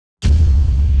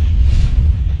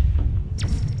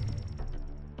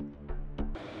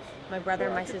my brother,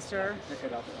 my sister,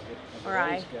 or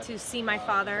I, to see my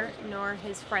father, nor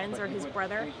his friends or his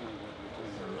brother.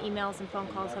 Emails and phone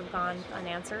calls have gone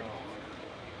unanswered,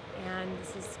 and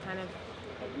this is kind of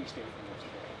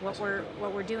what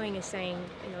we're doing is saying,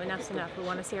 you know, enough's enough. We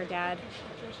want to see our dad.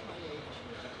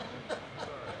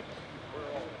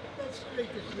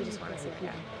 We just want to see our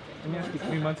dad. Let me ask you,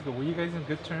 3 months ago, were you guys in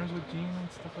good terms with Gene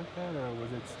and stuff like that, or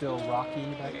was it still rocky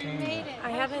back then?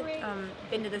 I haven't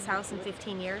been to this house in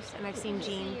 15 years, and I've seen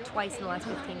Gene twice in the last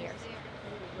 15 years.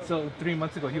 So 3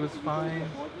 months ago, he was fine,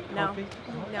 healthy?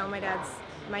 No, my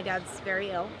dad's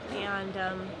very ill, and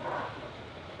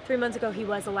 3 months ago he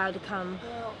was allowed to come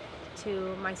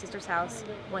to my sister's house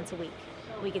once a week.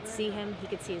 We could see him, he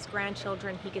could see his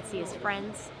grandchildren, he could see his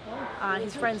friends.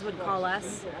 His friends would call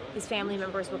us, his family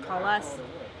members would call us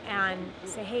and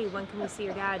say, hey, when can we see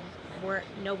your dad?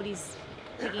 Nobody's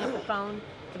picking up the phone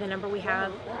for the number we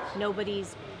have,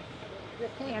 nobody's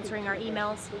answering our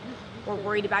emails. We're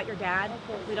worried about your dad.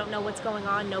 We don't know what's going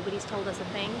on, nobody's told us a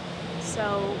thing.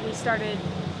 So we started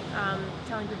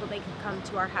telling people they could come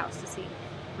to our house to see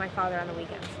my father on the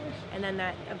weekends. And then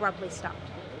that abruptly stopped.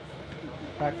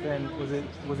 Back then,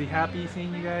 was he happy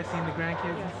seeing you guys, seeing the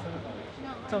grandkids and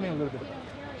stuff? Tell me a little bit about that.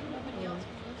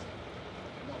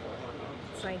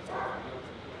 It's like,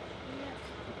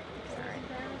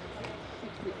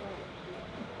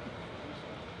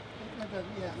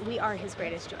 we are his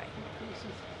greatest joy.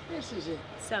 This is it.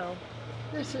 So,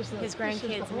 his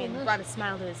grandkids, I mean, brought a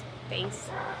smile to his face.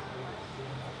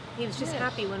 He was just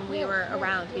happy when we were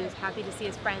around. He was happy to see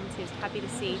his friends. He was happy to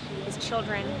see his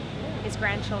children, his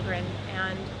grandchildren,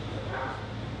 and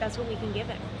that's what we can give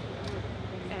him.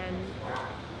 And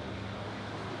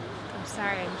I'm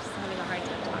sorry, I'm just having a hard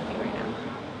time talking right now.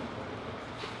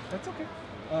 That's okay.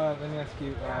 Let me ask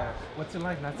you, what's it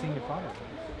like not seeing your father?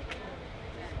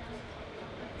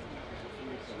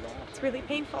 It's really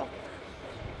painful.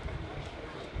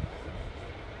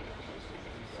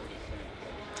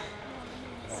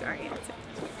 Sorry, that's it.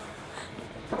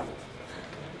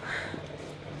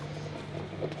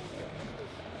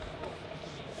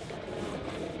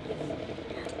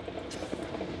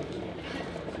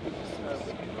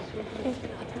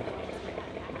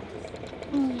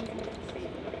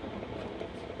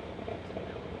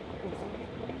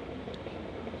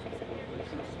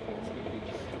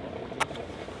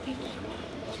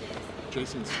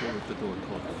 Jason's still at the door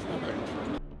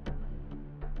calling.